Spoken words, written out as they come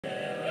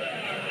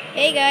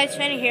Hey guys,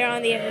 Fenny here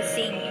on the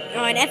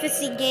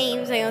FSC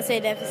Games. I almost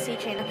said FSC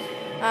channel.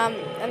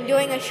 I'm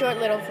doing a short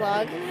little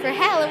vlog for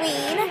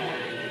Halloween.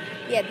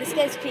 Yeah, this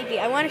guy's creepy.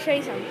 I want to show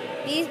you something.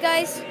 These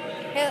guys,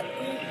 hey,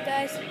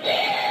 guys,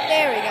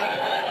 there we go.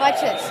 Watch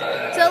this.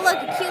 So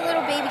look, a cute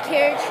little baby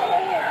carriage.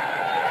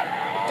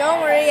 Don't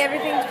worry,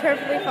 everything's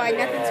perfectly fine.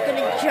 Nothing's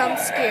gonna jump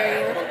scare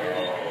you.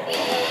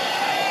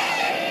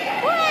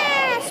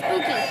 Wah,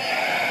 spooky.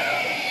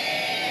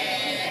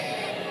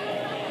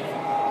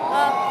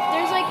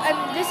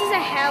 This is a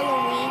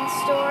Halloween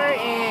store,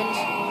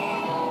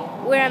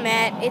 and where I'm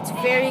at, it's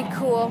very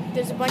cool.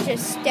 There's a bunch of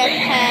step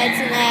pads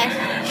and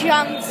that,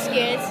 jump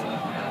scares.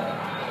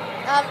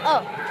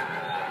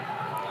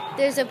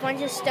 There's a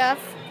bunch of stuff.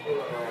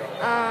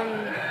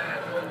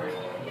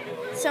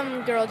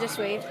 Some girl just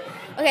waved.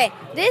 Okay,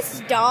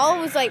 this doll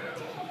was like,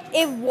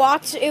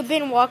 it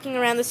been walking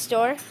around the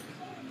store.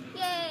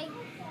 Yay!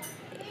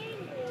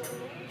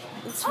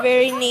 It's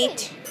very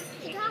neat.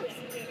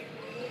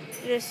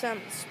 There's some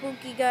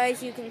spooky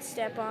guys you can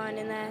step on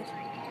in that.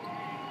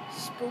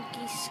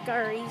 Spooky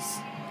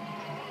scurries.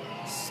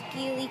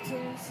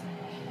 Skeletons.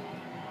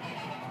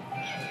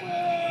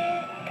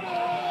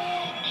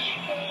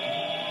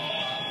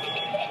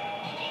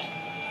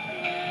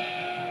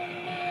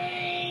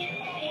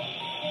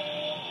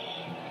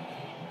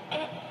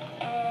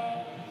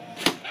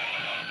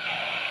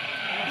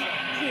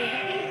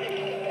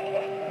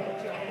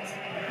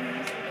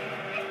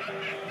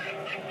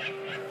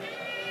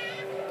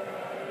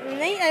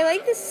 I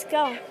like the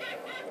skull.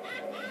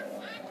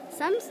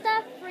 Some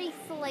stuff freaks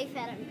the life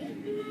out of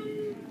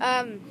me.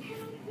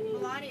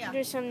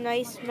 There's some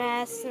nice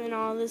masks and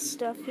all this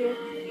stuff here.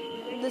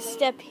 The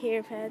step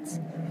hair pads.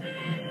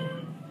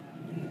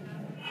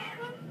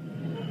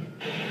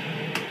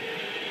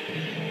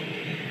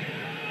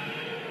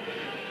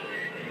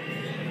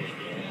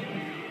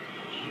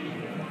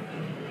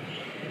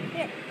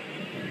 Yeah.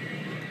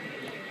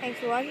 Thanks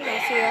for watching.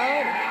 I'll see you all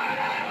later.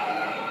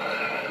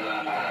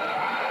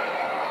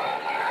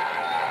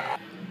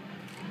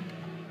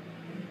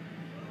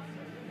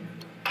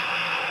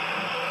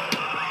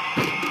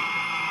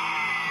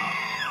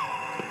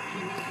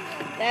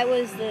 That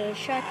was the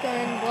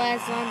shotgun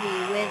blast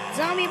zombie with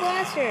zombie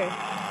blaster.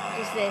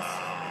 Just this.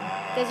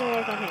 Doesn't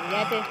work on him. You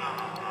have to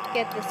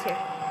get this here.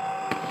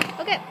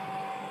 Okay.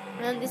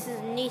 This is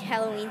a neat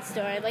Halloween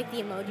store. I like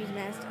the emojis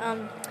mask.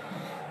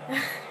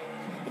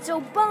 It's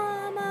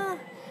Obama.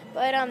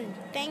 But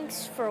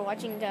thanks for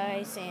watching,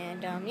 guys,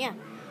 and yeah.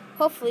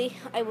 Hopefully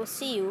I will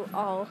see you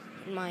all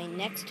in my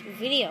next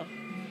video.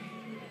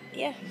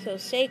 Yeah, so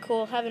stay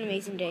cool, have an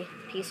amazing day.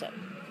 Peace out.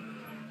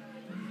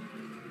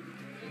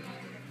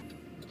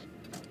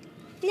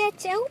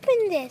 Let's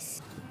open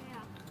this.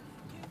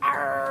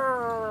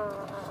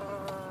 Arrgh.